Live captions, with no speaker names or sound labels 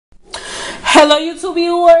Hello YouTube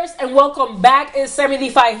viewers and welcome back. It's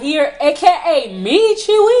 75 here, aka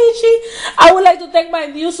Michi Wichi. I would like to thank my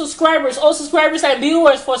new subscribers, all subscribers and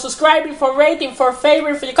viewers, for subscribing, for rating, for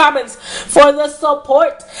favoring, for your comments, for the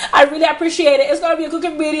support. I really appreciate it. It's gonna be a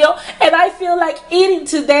cooking video and I feel like eating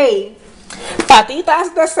today.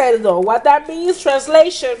 Patitas de cerdo. What that means,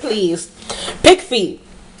 translation please. Pig feet.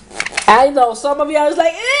 I know some of y'all is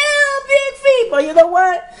like, ew, pig feet, but you know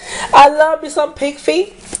what? I love me some pig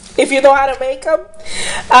feet. If you know how to make them,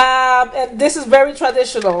 and this is very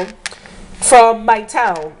traditional from my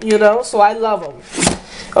town, you know, so I love them.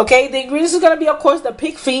 Okay, the ingredients is gonna be, of course, the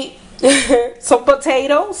pig feet, some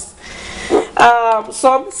potatoes,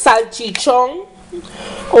 some salchichon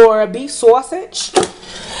or beef sausage.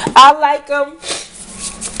 I like them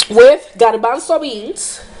with garbanzo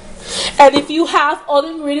beans. And if you have other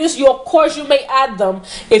ingredients, of course you may add them.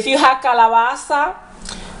 If you have calabaza,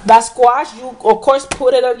 that squash, you of course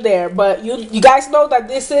put it in there, but you guys know that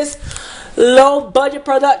this is low budget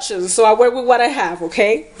production, so I work with what I have,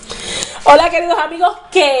 okay? Hola queridos amigos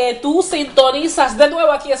que tú sintonizas de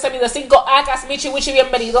nuevo aquí en Semi de 5 Acas, Michi Wichi,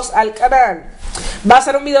 bienvenidos al canal. Va a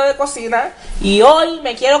ser un video de cocina y hoy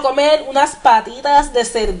me quiero comer unas patitas de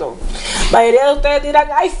cerdo. La mayoría de ustedes dirán,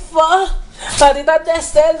 ay, patitas de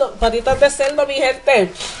cerdo. Patitas de cerdo, mi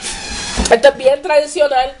gente. Esto es bien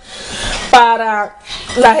tradicional para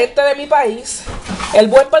la gente de mi país. El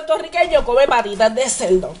buen puertorriqueño come patitas de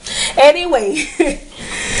cerdo. Anyway,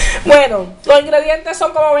 bueno, los ingredientes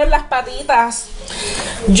son como ven las patitas.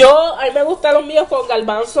 A mí me gustan los míos con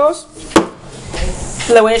garbanzos.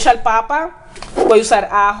 Le voy a echar papa. Voy a usar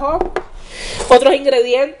ajo. Otros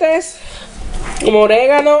ingredientes como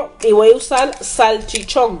orégano. Y voy a usar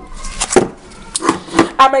salchichón.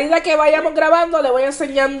 A medida que vayamos grabando le voy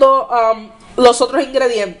enseñando los otros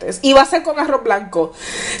ingredientes. Y va a ser con arroz blanco.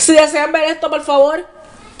 Si desean ver esto, por favor,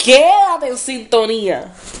 quédate en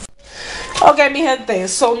sintonía. Okay, mi gente.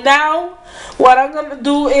 So now, what I'm going to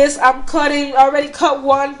do is I'm already cut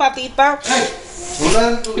one patita.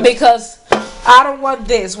 Because I don't want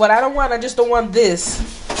this. What I don't want, I just don't want this.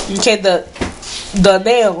 Okay, the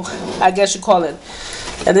nail, I guess you call it.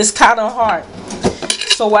 And it's kind of hard.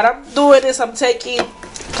 So what I'm doing is I'm taking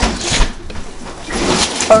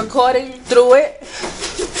or cutting through it.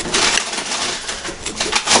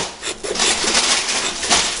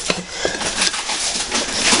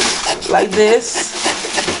 Like this.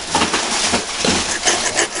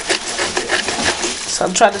 So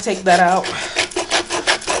I'm trying to take that out.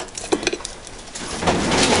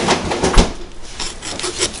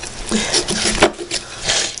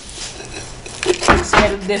 It's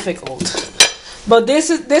getting difficult. But this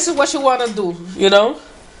is what you want to do, you know?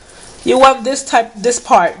 You want this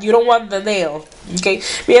part. You don't want the nail. Okay.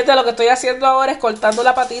 Fíjate, lo que estoy haciendo ahora es cortando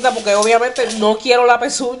la patita porque obviamente no quiero la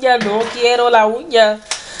pezuña, no quiero la uña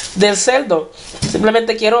del cerdo.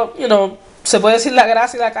 Simplemente quiero, you know, se puede decir la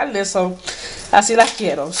grasa y la carne, so así las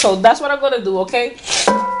quiero. So that's what I'm gonna do, okay?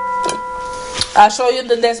 I'll show you in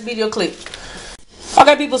the next video clip.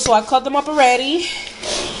 Okay, people, so I cut them up already.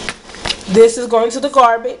 This is going to the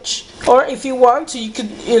garbage. Or if you want to, you could,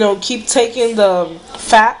 you know, keep taking the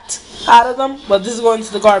fat out of them, but this is going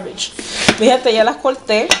to the garbage. Mi gente, ya las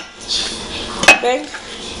corté. Ven.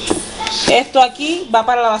 Esto aquí va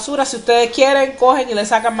para la basura. Si ustedes quieren, cogen y le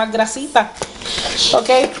sacan más grasita.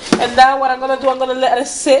 Okay? And now what I'm going to do, I'm going to let it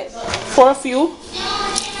sit for a few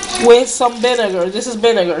with some vinegar. This is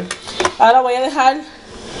vinegar. Ahora voy a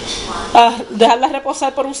dejarla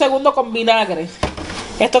reposar por un segundo con vinagre.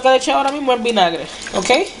 Esto que le eché ahora mismo es vinagre.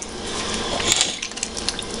 Okay?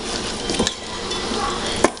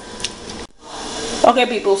 Okay,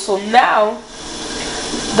 people, so now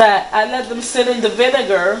that I let them sit in the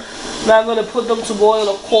vinegar, now I'm going to put them to boil,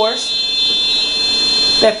 of course.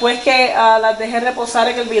 Después que las dejé reposar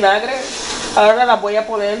en el vinagre, ahora las voy a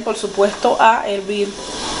poner, por supuesto, a hervir.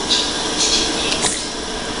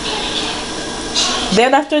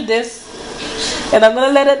 Then after this, and I'm going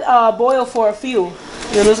to let it boil for a few.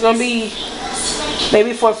 You know, it's going to be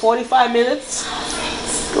maybe for 45 minutes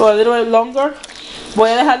or a little bit longer. Voy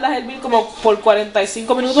a dejarlas hervir como por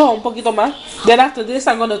 45 minutos o un poquito más. Then after this,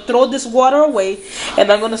 I'm going to throw this water away. And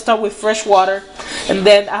I'm going to start with fresh water. And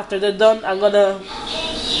then after they're done, I'm going to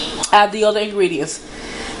add the other ingredients.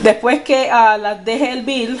 Después que las deje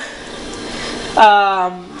hervir,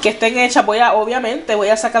 que estén hechas, obviamente voy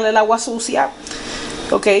a sacarle el agua sucia.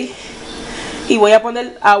 Ok. Y voy a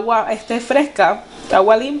poner agua fresca,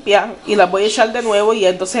 agua limpia. Y las voy a echar de nuevo. Y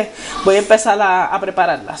entonces voy a empezar a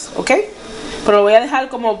prepararlas. Ok. Pero lo voy a dejar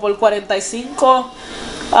como por 45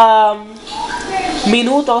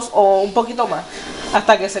 minutos o un poquito más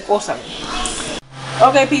hasta que se cosan.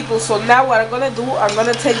 Okay, people, so now what I'm gonna do, I'm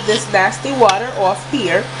gonna take this nasty water off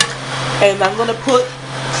here, and I'm gonna put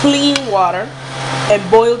clean water and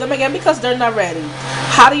boil them again because they're not ready.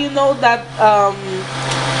 How do you know that?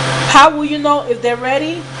 How will you know if they're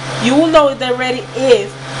ready? You will know if they're ready if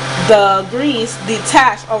the grease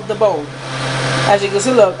detach of the bone. As you can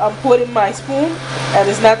see, look, I'm putting my spoon and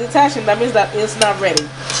it's not detaching. That means that it's not ready.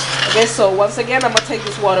 Okay, so once again, I'm gonna take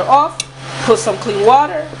this water off, put some clean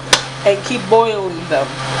water, and keep boiling them.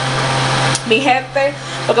 Mi gente,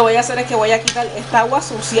 lo que voy a hacer es que voy a quitar esta agua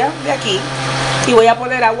sucia de aquí y voy a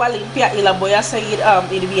poner agua limpia y las voy a seguir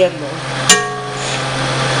hirviendo.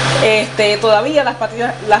 Todavía las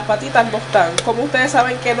patitas no están. Como ustedes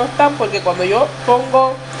saben que no están, porque cuando yo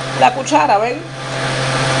pongo la cuchara, ven,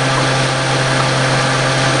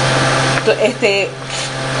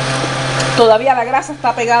 todavía la grasa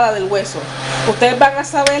está pegada del hueso. Ustedes van a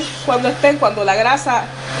saber cuando la grasa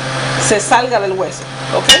se salga del hueso.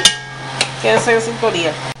 Ok, quédense en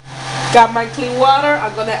sintonía. Got my clean water,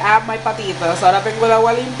 I'm gonna add my patitas. Ahora tengo el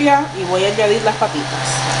agua limpia y voy a añadir las patitas.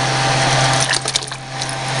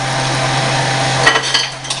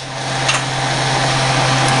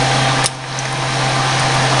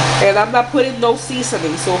 And I'm not putting no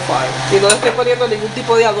seasoning so far. Y no le estoy poniendo ningún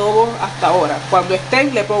tipo de adobo hasta ahora. Cuando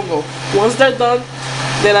estén le pongo. Once they're done,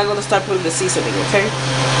 then I'm gonna start putting the seasoning, okay?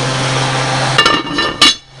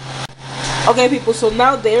 Okay, people, so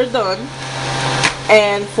now they're done.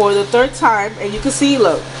 And for the third time, and you can see,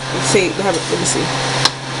 look, let me see.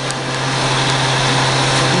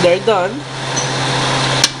 They're done.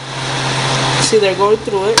 See, they're going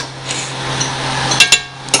through it.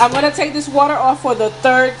 I'm gonna take this water off for the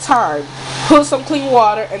third time. Put some clean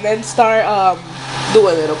water and then start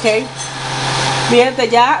doing it, okay? Mi gente,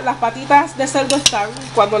 ya las patitas de cerdo están.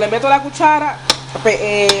 Cuando le meto la cuchara,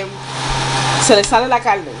 se le sale la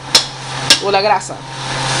carne o la grasa.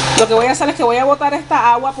 Lo que voy a hacer es que voy a botar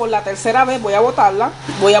esta agua por la tercera vez. Voy a botarla,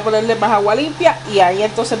 voy a ponerle más agua limpia y ahí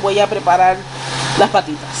entonces voy a preparar las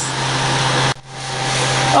patitas.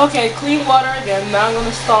 Okay, clean water again. Now I'm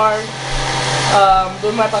gonna start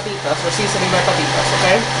doing my patitas, or seasoning my patitas,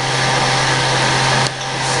 okay?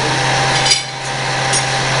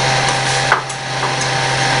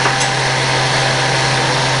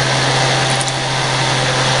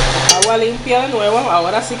 Agua limpia de nuevo.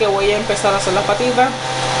 Ahora sí que voy a empezar a hacer las patitas.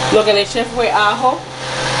 Lo que le eché fue ajo.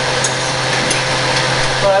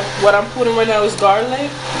 What I'm putting right now is garlic.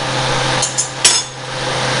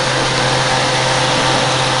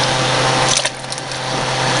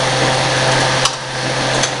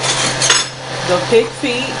 The pig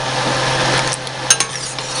feet,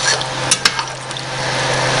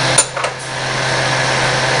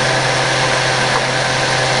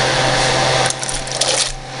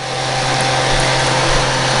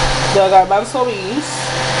 the garbanzo beans,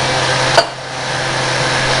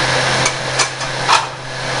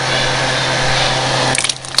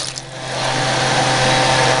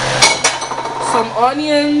 some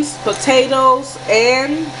onions, potatoes,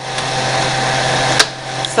 and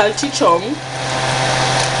salchichon.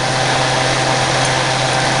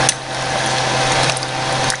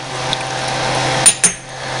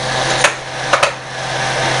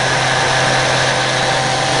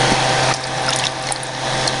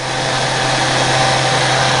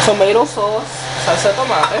 Tomato sauce, salsa de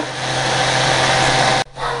tomate,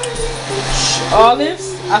 olives,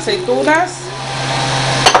 aceitunas,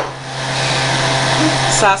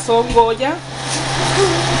 sazón Goya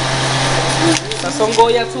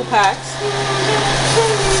 2 packs,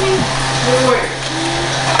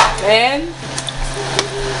 and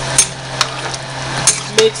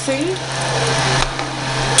mixing.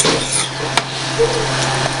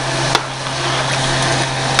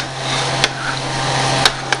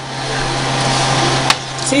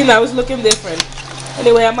 See, now it's looking different.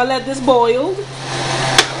 Anyway, I'm gonna let this boil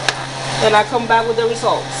and I'll come back with the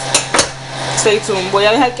results. Stay tuned. Voy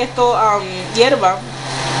a dejar que esto hierva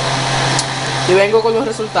y vengo con los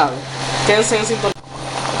resultados. Quédense en sintonía.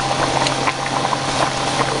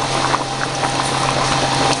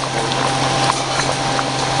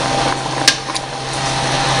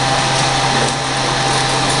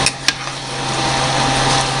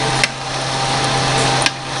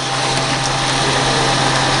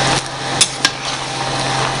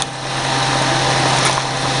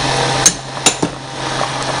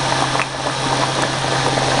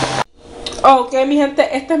 Ok, mi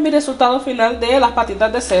gente, este es mi resultado final de las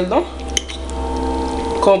patitas de cerdo.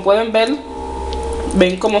 Como pueden ver,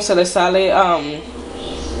 ven cómo se le sale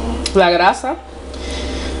la grasa.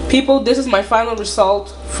 People, this is my final result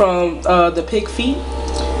from the pig feet.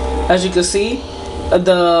 As you can see,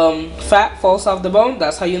 the fat falls off the bone.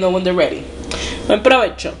 That's how you know when they're ready. Buen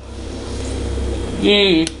provecho.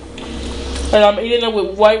 And I'm eating it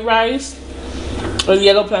with white rice and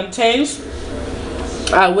yellow plantains.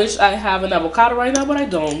 I wish I have an avocado right now, but I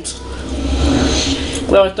don't.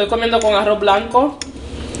 Lo estoy comiendo con arroz blanco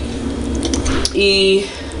y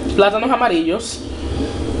plátanos amarillos.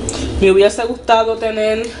 Me hubiese gustado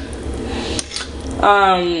tener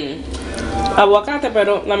aguacate,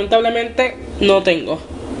 pero lamentablemente no tengo.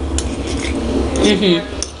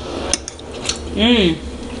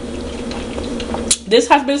 This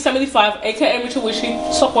has been 75, aka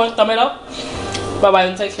Michiwishi. Support, thumb it up. Bye bye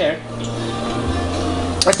and take care.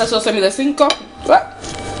 Esta es semi de 5.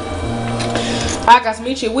 Hagas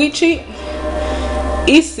Michiwishi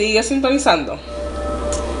y sigue sintonizando.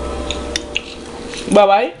 Bye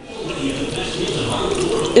bye.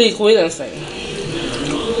 Y cuídense.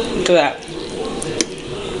 Look at that.